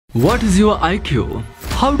What is your IQ?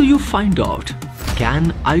 How do you find out?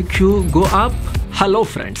 Can IQ go up? Hello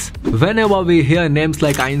friends. Whenever we hear names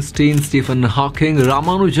like Einstein, Stephen Hawking,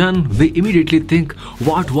 Ramanujan, we immediately think,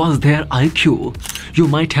 what was their IQ? You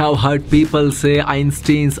might have heard people say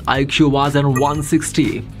Einstein's IQ was around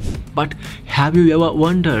 160. But have you ever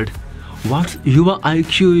wondered what your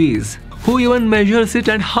IQ is? Who even measures it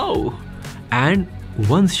and how? And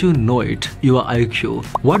once you know it, your IQ,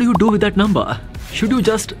 what do you do with that number? Should you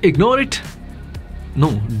just ignore it?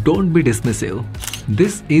 No, don't be dismissive.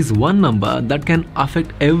 This is one number that can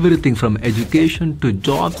affect everything from education to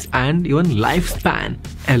jobs and even lifespan.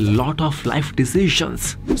 A lot of life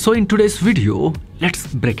decisions. So in today's video,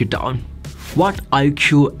 let's break it down. What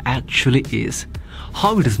IQ actually is,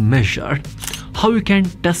 how it is measured, how you can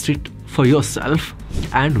test it for yourself,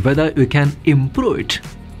 and whether you can improve it.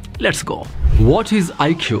 Let's go. What is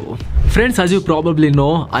IQ? Friends, as you probably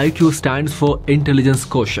know, IQ stands for Intelligence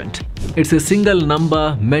Quotient. It's a single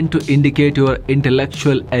number meant to indicate your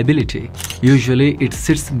intellectual ability. Usually, it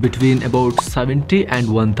sits between about 70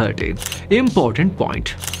 and 130. Important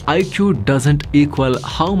point. IQ doesn't equal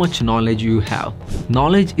how much knowledge you have.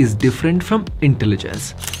 Knowledge is different from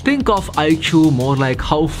intelligence. Think of IQ more like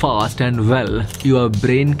how fast and well your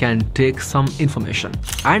brain can take some information.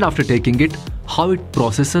 And after taking it, how it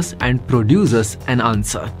processes and produces an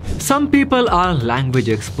answer. Some people are language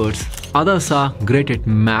experts, others are great at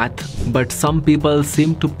math, but some people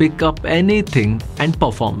seem to pick up anything and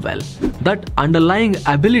perform well. That underlying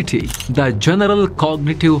ability, the general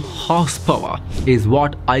cognitive horsepower, is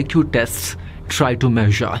what IQ tests try to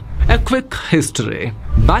measure. A quick history.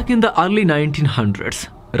 Back in the early 1900s,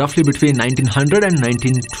 roughly between 1900 and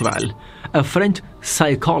 1912, a French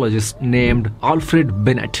psychologist named Alfred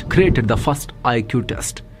Binet created the first IQ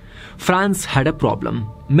test. France had a problem.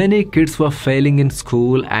 Many kids were failing in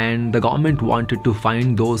school and the government wanted to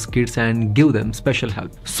find those kids and give them special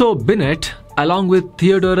help. So Binet, along with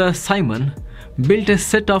Theodore Simon, built a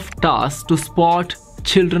set of tasks to spot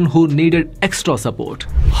children who needed extra support.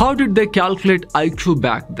 How did they calculate IQ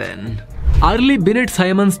back then? Early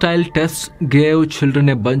Binet-Simon style tests gave children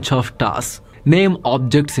a bunch of tasks. Name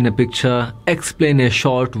objects in a picture, explain a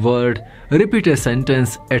short word, repeat a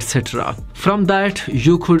sentence, etc. From that,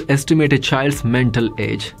 you could estimate a child's mental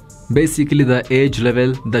age. Basically the age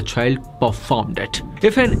level the child performed at.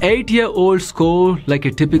 If an 8-year-old scored like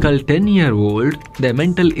a typical 10-year-old, their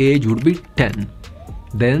mental age would be 10.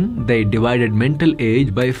 Then they divided mental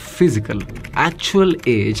age by physical, actual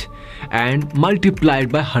age and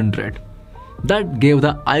multiplied by 100. That gave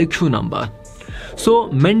the IQ number.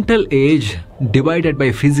 So mental age divided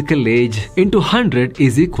by physical age into 100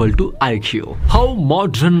 is equal to IQ. How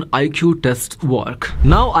modern IQ tests work?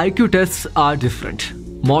 Now IQ tests are different.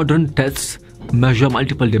 Modern tests measure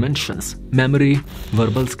multiple dimensions: memory,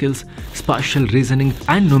 verbal skills, spatial reasoning,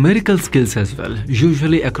 and numerical skills as well,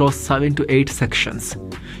 usually across 7 to 8 sections.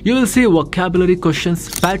 You will see vocabulary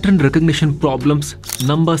questions, pattern recognition problems,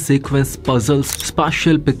 number sequence puzzles,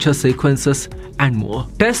 spatial picture sequences, and more.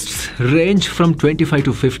 Tests range from 25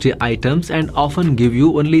 to 50 items and often give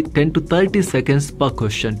you only 10 to 30 seconds per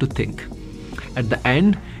question to think. At the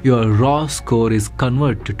end, your raw score is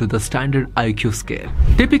converted to the standard IQ scale.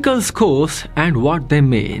 Typical scores and what they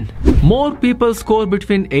mean. More people score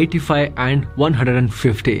between 85 and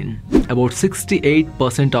 115. About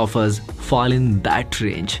 68% of us fall in that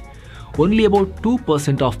range. Only about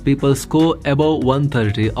 2% of people score above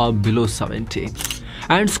 130 or below 70.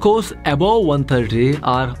 And scores above 130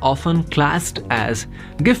 are often classed as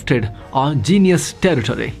gifted or genius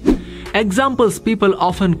territory. Examples people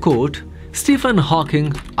often quote: Stephen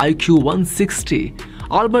Hawking, IQ 160.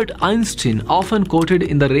 Albert Einstein, often quoted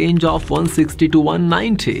in the range of 160 to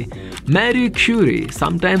 190. Marie Curie,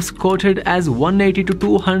 sometimes quoted as 180 to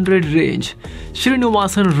 200 range.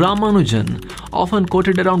 Srinivasan Ramanujan, often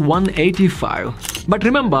quoted around 185. But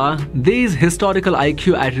remember, these historical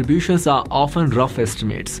IQ attributions are often rough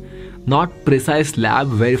estimates, not precise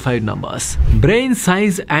lab-verified numbers. Brain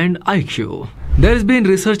size and IQ. There has been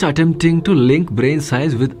research attempting to link brain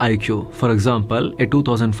size with IQ. For example, a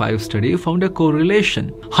 2005 study found a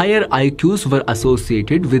correlation. Higher IQs were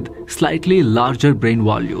associated with slightly larger brain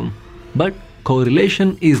volume. But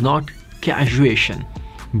correlation is not causation.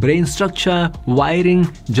 Brain structure, wiring,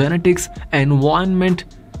 genetics, environment,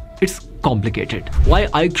 it's complicated. Why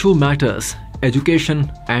IQ matters? Education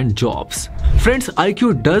and jobs. Friends,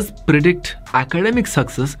 IQ does predict academic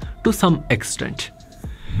success to some extent.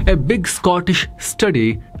 A big Scottish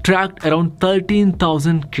study tracked around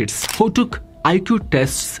 13,000 kids who took IQ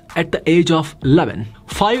tests at the age of 11.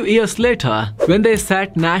 5 years later, when they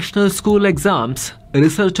sat national school exams,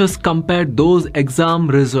 researchers compared those exam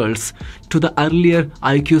results to the earlier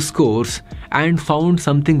IQ scores and found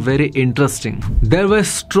something very interesting. There were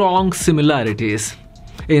strong similarities.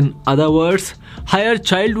 In other words, higher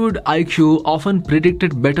childhood IQ often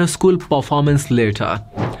predicted better school performance later.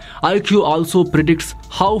 IQ also predicts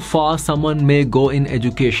how far someone may go in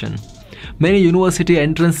education. Many university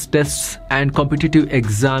entrance tests and competitive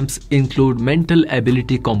exams include mental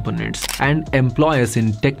ability components, and employers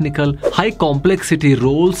in technical, high complexity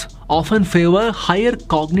roles often favor higher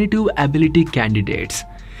cognitive ability candidates.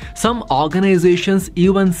 Some organizations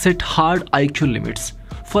even set hard IQ limits.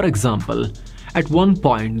 For example, at one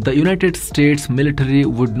point, the United States military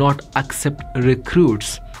would not accept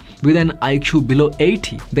recruits with an IQ below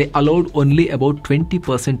 80. They allowed only about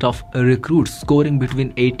 20% of recruits scoring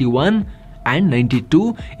between 81 and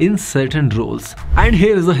 92 in certain roles. And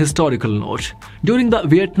here is a historical note. During the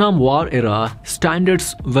Vietnam War era,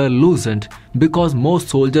 standards were loosened because more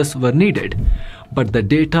soldiers were needed. But the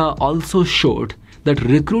data also showed that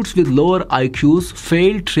recruits with lower IQs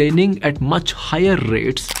failed training at much higher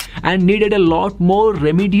rates and needed a lot more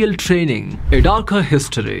remedial training. A darker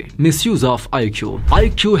history: misuse of IQ.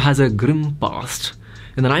 IQ has a grim past.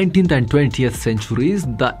 In the 19th and 20th centuries,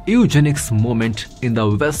 the eugenics movement in the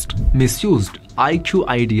West misused IQ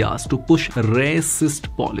ideas to push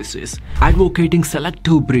racist policies, advocating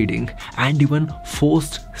selective breeding and even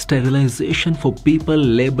forced sterilization for people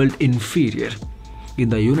labeled inferior. In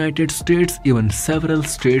the United States, even several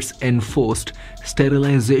states enforced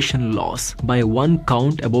sterilization laws. By one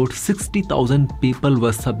count, about 60,000 people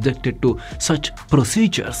were subjected to such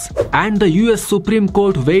procedures. And the US Supreme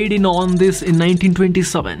Court weighed in on this in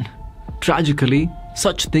 1927. Tragically,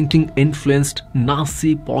 such thinking influenced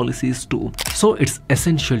Nazi policies too. So it's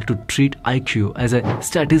essential to treat IQ as a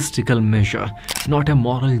statistical measure, not a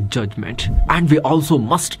moral judgment. And we also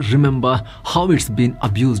must remember how it's been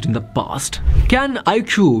abused in the past. Can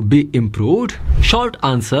IQ be improved? Short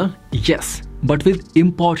answer: yes, but with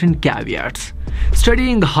important caveats.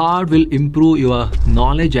 Studying hard will improve your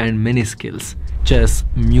knowledge and many skills. Chess,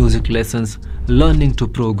 music lessons, learning to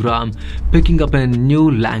program, picking up a new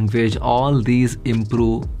language, all these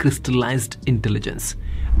improve crystallized intelligence.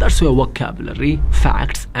 That's your vocabulary,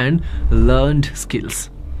 facts, and learned skills.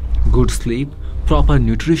 Good sleep, proper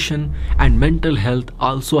nutrition, and mental health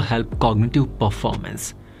also help cognitive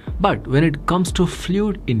performance. But when it comes to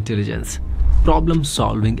fluid intelligence,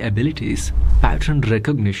 problem-solving abilities, pattern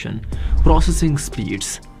recognition, processing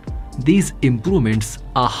speeds, these improvements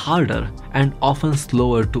are harder and often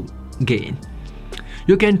slower to gain.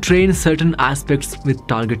 You can train certain aspects with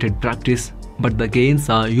targeted practice, but the gains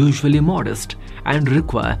are usually modest and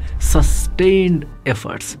require sustained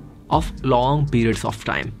efforts of long periods of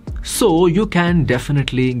time. So you can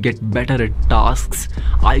definitely get better at tasks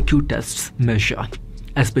IQ tests measure,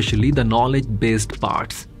 especially the knowledge-based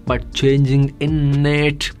parts. But changing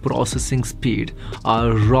innate processing speed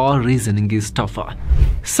or raw reasoning is tougher.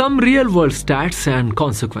 Some real-world stats and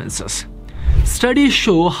consequences. Studies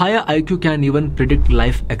show higher IQ can even predict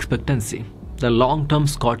life expectancy. The long-term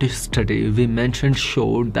Scottish study we mentioned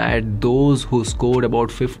showed that those who scored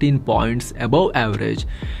about 15 points above average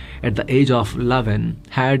at the age of 11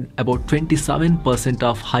 had about 27%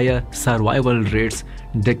 of higher survival rates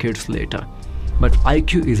decades later. But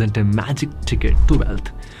IQ isn't a magic ticket to wealth.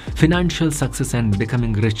 Financial success and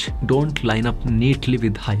becoming rich don't line up neatly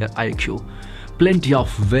with higher IQ. Plenty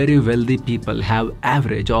of very wealthy people have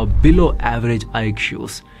average or below average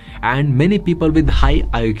IQs, and many people with high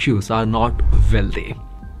IQs are not wealthy.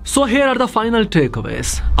 So here are the final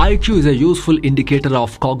takeaways. IQ is a useful indicator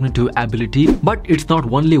of cognitive ability, but it's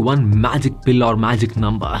not only one magic pill or magic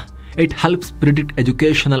number. It helps predict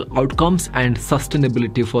educational outcomes and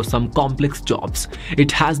sustainability for some complex jobs.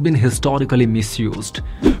 It has been historically misused.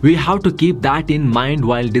 We have to keep that in mind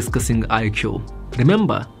while discussing IQ.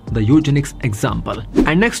 Remember the eugenics example.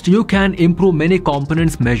 And next, you can improve many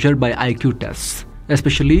components measured by IQ tests,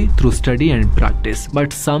 especially through study and practice.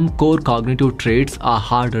 But some core cognitive traits are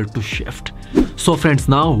harder to shift. So friends,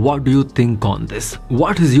 now what do you think on this?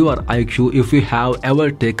 What is your IQ if you have ever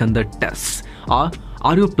taken the tests, or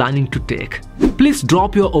are you planning to take? Please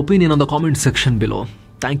drop your opinion on the comment section below.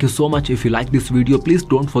 Thank you so much. If you like this video, please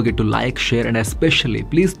don't forget to like, share, and especially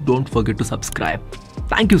please don't forget to subscribe.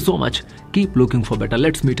 Thank you so much. Keep looking for better.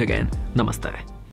 Let's meet again. Namaste.